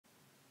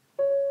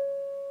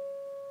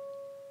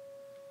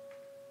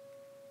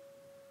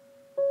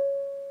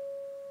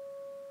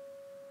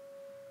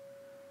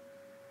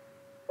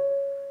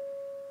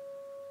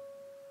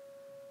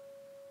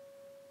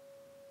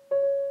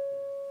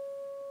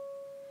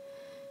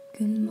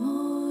Good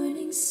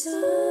morning, sun.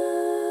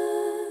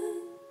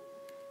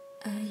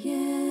 I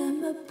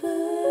am a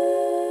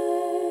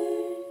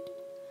bird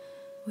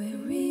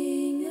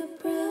wearing a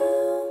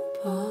brown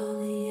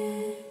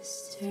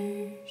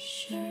polyester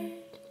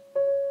shirt.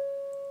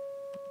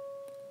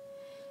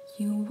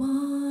 You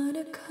want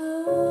a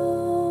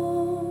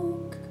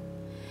Coke,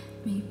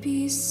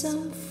 maybe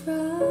some fries.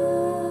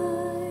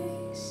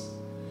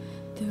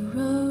 The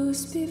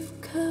roast beef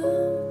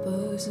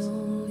combo's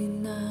only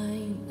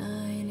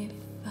 $9.95.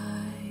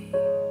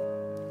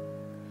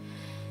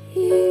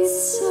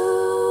 It's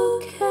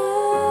okay,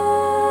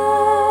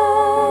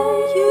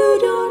 you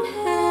don't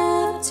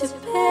have to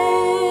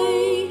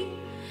pay.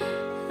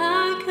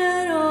 I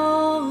got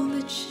all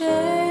the change.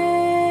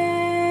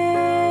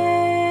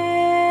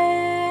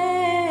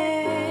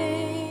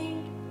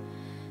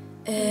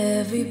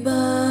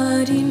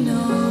 Everybody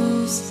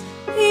knows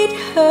it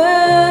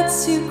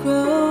hurts to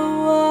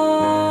grow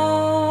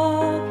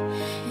up,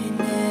 and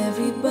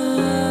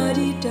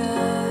everybody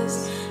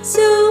does.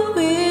 So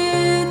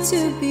weird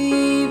to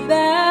be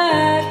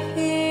back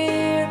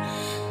here.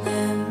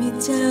 Let me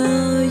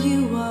tell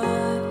you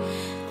what,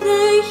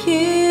 the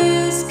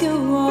years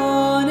go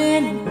on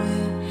and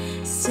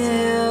we're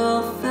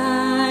still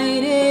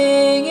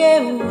fighting,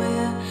 and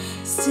we're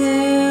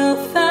still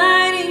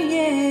fighting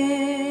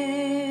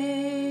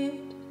it.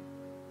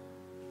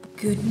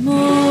 Good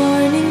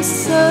morning,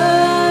 sun.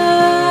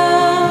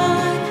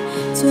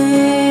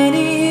 20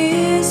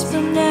 years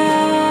from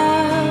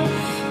now,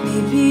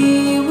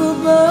 maybe we'll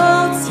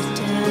both sit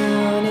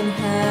down and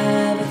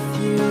have a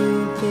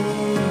few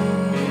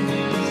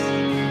beers,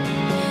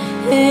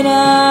 and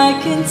I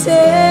can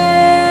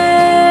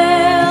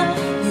tell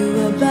you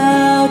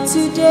about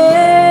today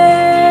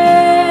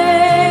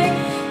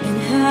and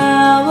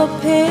how I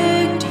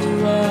picked you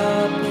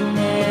up and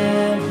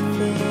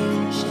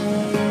everything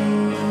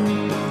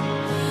changed.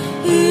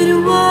 It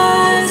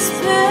was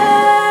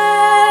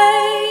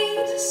pain,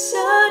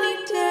 sunny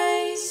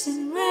days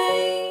and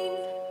rain.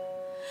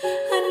 I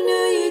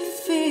knew you'd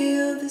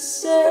feel the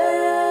same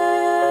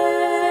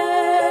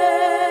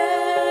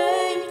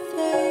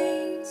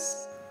things.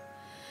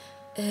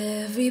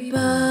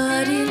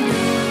 Everybody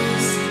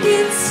knows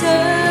it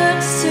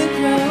sucks to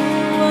grow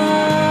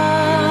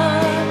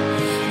up,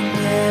 and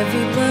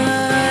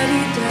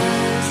everybody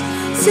does.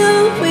 So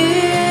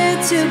weird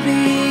to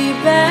be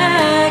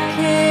back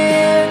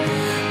here.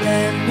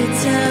 Let me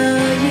tell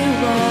you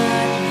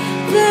what,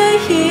 the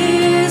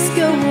years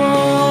go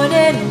on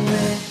and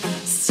we're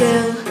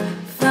still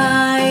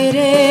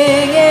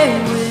fighting,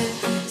 and we're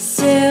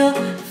still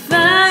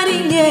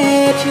fighting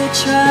it. You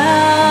try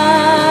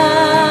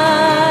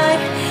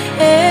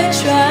and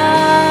try,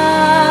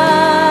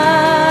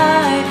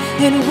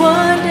 and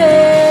one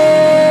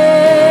day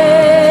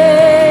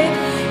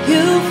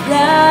you'll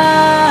fly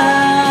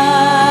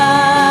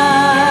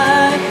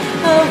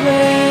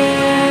away.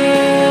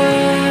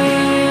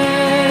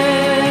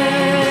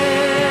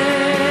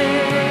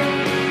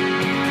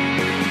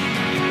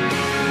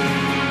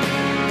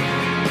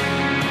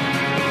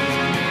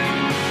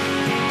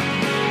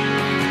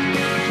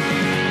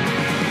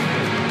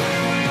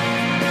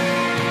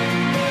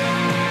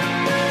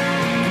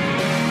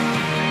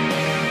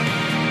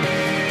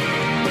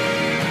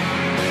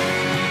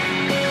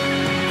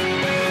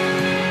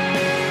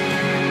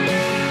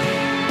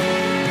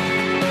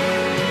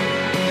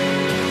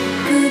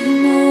 Good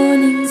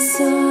morning,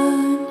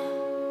 sun.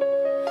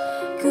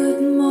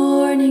 Good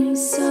morning,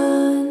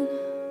 sun.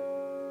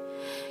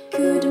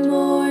 Good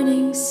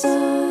morning,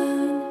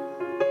 sun.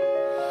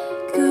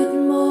 Good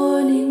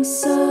morning,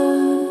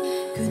 sun.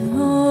 Good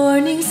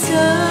morning,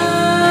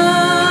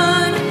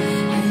 sun. I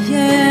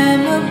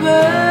am a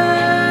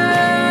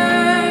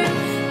bird.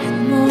 Good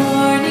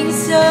morning,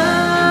 sun.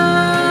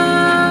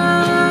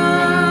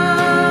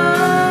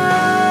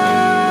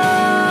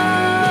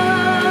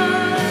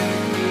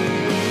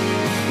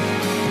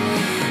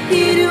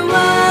 It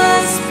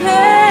was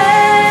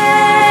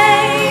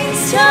pain,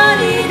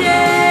 sunny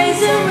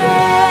days and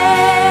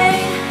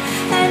rain.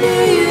 I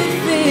knew you'd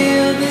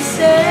feel the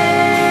same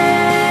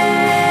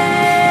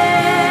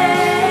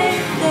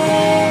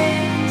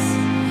things.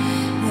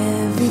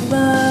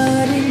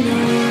 Everybody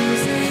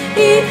knows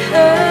it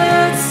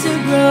hurts to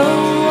grow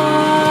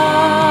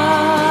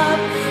up,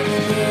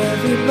 and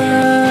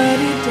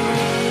everybody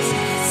does.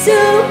 So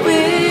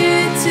weird